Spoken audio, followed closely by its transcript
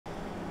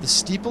The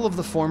steeple of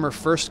the former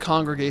First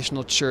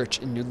Congregational Church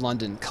in New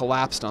London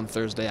collapsed on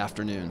Thursday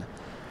afternoon,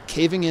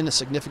 caving in a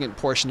significant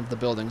portion of the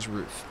building's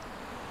roof.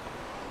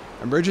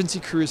 Emergency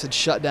crews had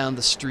shut down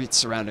the streets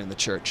surrounding the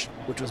church,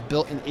 which was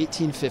built in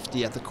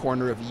 1850 at the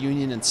corner of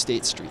Union and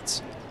State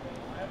Streets.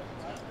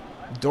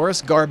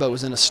 Doris Garba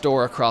was in a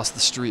store across the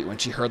street when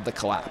she heard the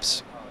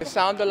collapse. It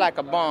sounded like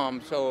a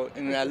bomb,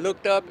 and I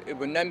looked up, it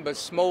was nothing but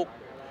smoke,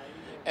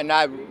 and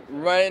I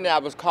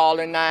was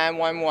calling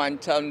 911,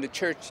 telling the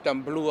church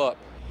done blew up.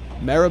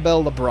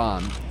 Maribel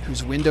LeBron,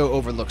 whose window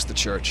overlooks the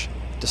church,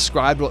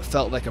 described what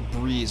felt like a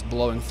breeze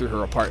blowing through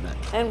her apartment.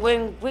 And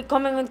when we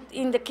come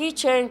in the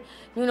kitchen,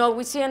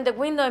 we see in the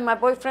window, and my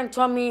boyfriend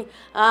told me,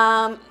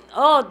 the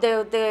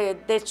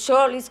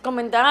shore is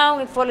coming down,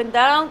 it's falling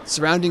down.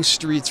 Surrounding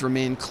streets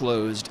remain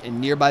closed,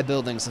 and nearby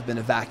buildings have been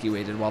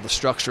evacuated while the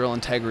structural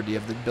integrity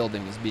of the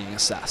building is being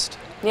assessed.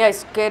 Yeah,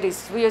 it's scary,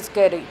 it's real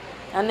scary.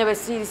 I never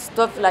seen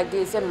stuff like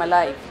this in my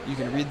life. You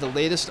can read the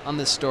latest on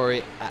this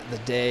story at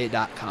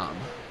theday.com.